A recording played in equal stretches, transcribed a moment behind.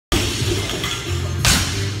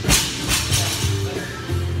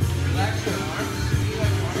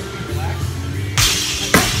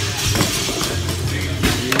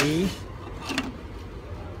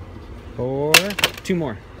2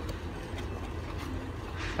 more.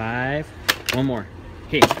 5. 1 more.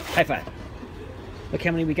 Okay, high five. Look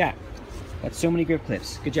how many we got. Got so many grip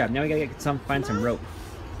clips. Good job. Now we gotta get find some rope.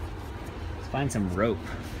 Let's find some rope.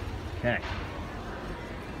 Okay.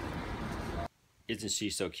 Isn't she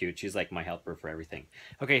so cute? She's like my helper for everything.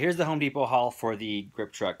 Okay, here's the Home Depot haul for the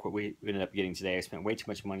grip truck. What we ended up getting today. I spent way too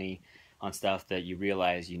much money on stuff that you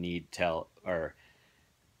realize you need or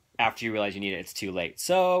after you realize you need it, it's too late.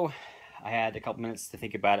 So I had a couple minutes to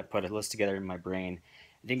think about it, put a list together in my brain.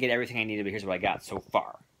 I didn't get everything I needed, but here's what I got so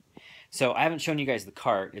far. So I haven't shown you guys the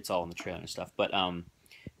cart. It's all in the trailer and stuff, but I'm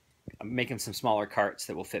making some smaller carts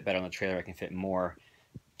that will fit better on the trailer. I can fit more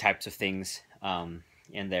types of things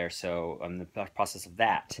in there, so I'm in the process of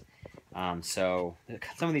that. So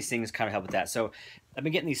some of these things kind of help with that. So I've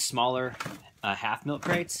been getting these smaller half milk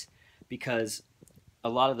crates because a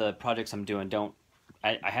lot of the projects I'm doing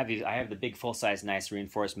I have the big full-size nice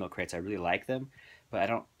reinforced milk crates. I really like them, but I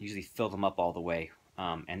don't usually fill them up all the way.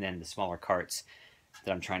 And then the smaller carts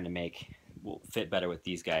that I'm trying to make will fit better with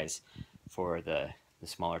these guys for the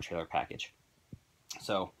smaller trailer package.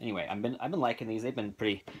 So anyway, I've been liking these. They've been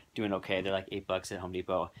doing okay. They're like $8 at Home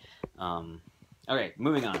Depot. Okay,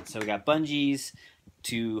 moving on. So we got bungees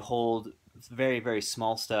to hold very, very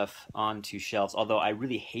small stuff onto shelves. Although I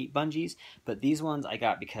really hate bungees, but these ones I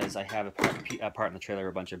got because I have a part in the trailer where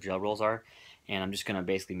a bunch of gel rolls are, and I'm just gonna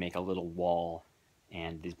basically make a little wall.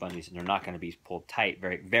 And these bungees, they're not going to be pulled tight,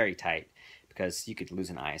 very, very tight, because you could lose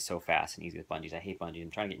an eye so fast and easy with bungees. I hate bungees. I'm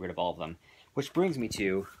trying to get rid of all of them. Which brings me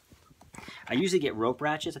to, I usually get rope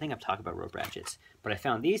ratchets. I think I've talked about rope ratchets. But I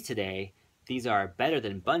found these today. These are better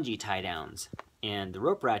than bungee tie downs. And the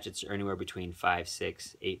rope ratchets are anywhere between $5,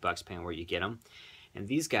 $6, $8, depending on where you get them. And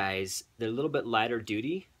these guys, they're a little bit lighter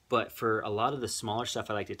duty, but for a lot of the smaller stuff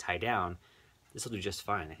I like to tie down, this will do just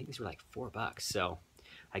fine. I think these were like $4. So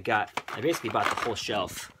I basically bought the whole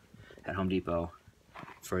shelf at Home Depot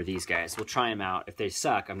for these guys. We'll try them out. If they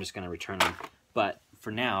suck, I'm just going to return them. But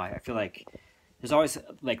for now, I feel like there's always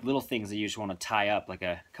like little things that you just want to tie up, like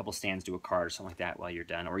a couple stands to a cart or something like that while you're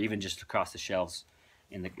done, or even just across the shelves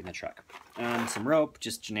in the truck. Some rope,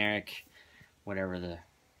 just generic, whatever the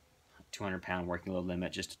 200-pound working load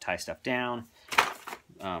limit, just to tie stuff down.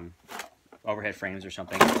 Overhead frames or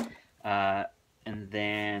something. And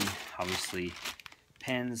then obviously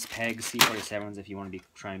pens, pegs, C47s if you want to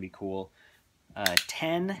try and be cool.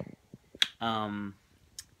 10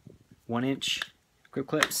 1-inch grip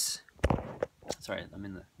clips. Sorry, I'm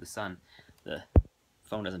in the sun. The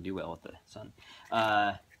phone doesn't do well with the sun.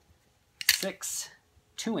 6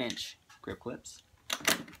 2-inch grip clips.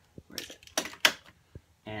 Where is it?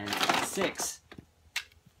 And 6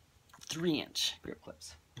 3-inch grip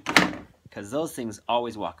clips. Because those things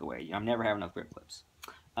always walk away. I'm never having enough grip clips.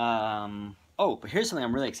 Oh, but here's something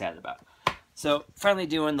I'm really excited about. So finally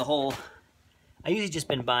doing the whole. I've just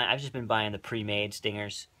been buying the pre-made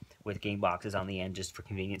stingers with game boxes on the end just for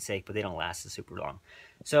convenience sake, but they don't last super long.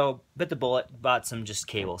 So bit the bullet, bought some just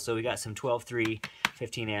cable. So we got some 12-3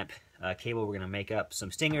 15 amp cable. We're gonna make up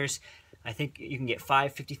some stingers. I think you can get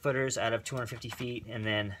 5 50-footers out of 250 feet, and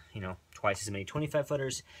then twice as many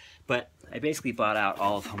 25-footers. But I basically bought out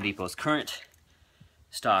all of Home Depot's current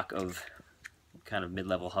stock of kind of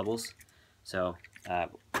mid-level Hubbles. So I'm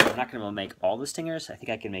not going to make all the stingers. I think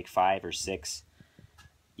I can make 5 or 6,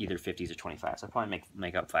 either 50s or 25s. So I'll probably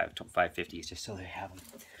make up 5 50s just so they have them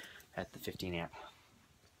at the 15 amp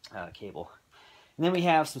cable. And then we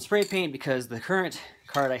have some spray paint because the current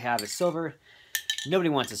cart I have is silver. Nobody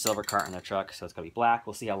wants a silver cart in their truck, so it's got to be black.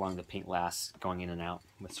 We'll see how long the paint lasts going in and out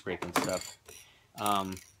with scraping stuff.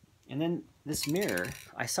 And then this mirror,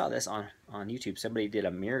 I saw this on YouTube. Somebody did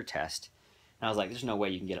a mirror test. And I was like, there's no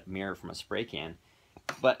way you can get a mirror from a spray can.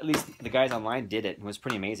 But at least the guys online did it. It was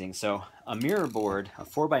pretty amazing. So a mirror board, a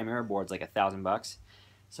 4x mirror board is like $1,000.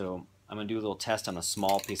 So I'm going to do a little test on a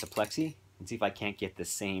small piece of plexi and see if I can't get the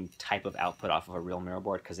same type of output off of a real mirror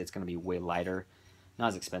board, because it's going to be way lighter, not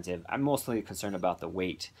as expensive. I'm mostly concerned about the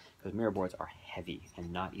weight because mirror boards are heavy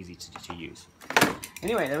and not easy to use.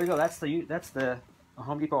 Anyway, there we go. That's the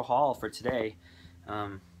Home Depot haul for today.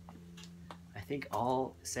 I think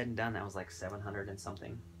all said and done, that was like 700 and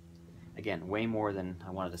something. Again, way more than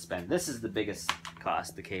I wanted to spend. This is the biggest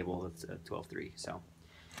cost, the cable. It's a 12-3. So,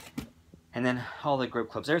 and then all the grip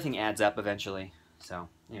clips, everything adds up eventually. So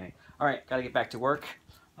anyway, all right, got to get back to work.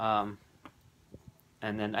 And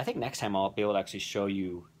then I think next time I'll be able to actually show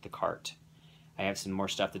you the cart. I have some more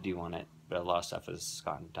stuff to do on it, but a lot of stuff has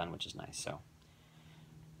gotten done, which is nice. So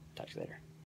talk to you later.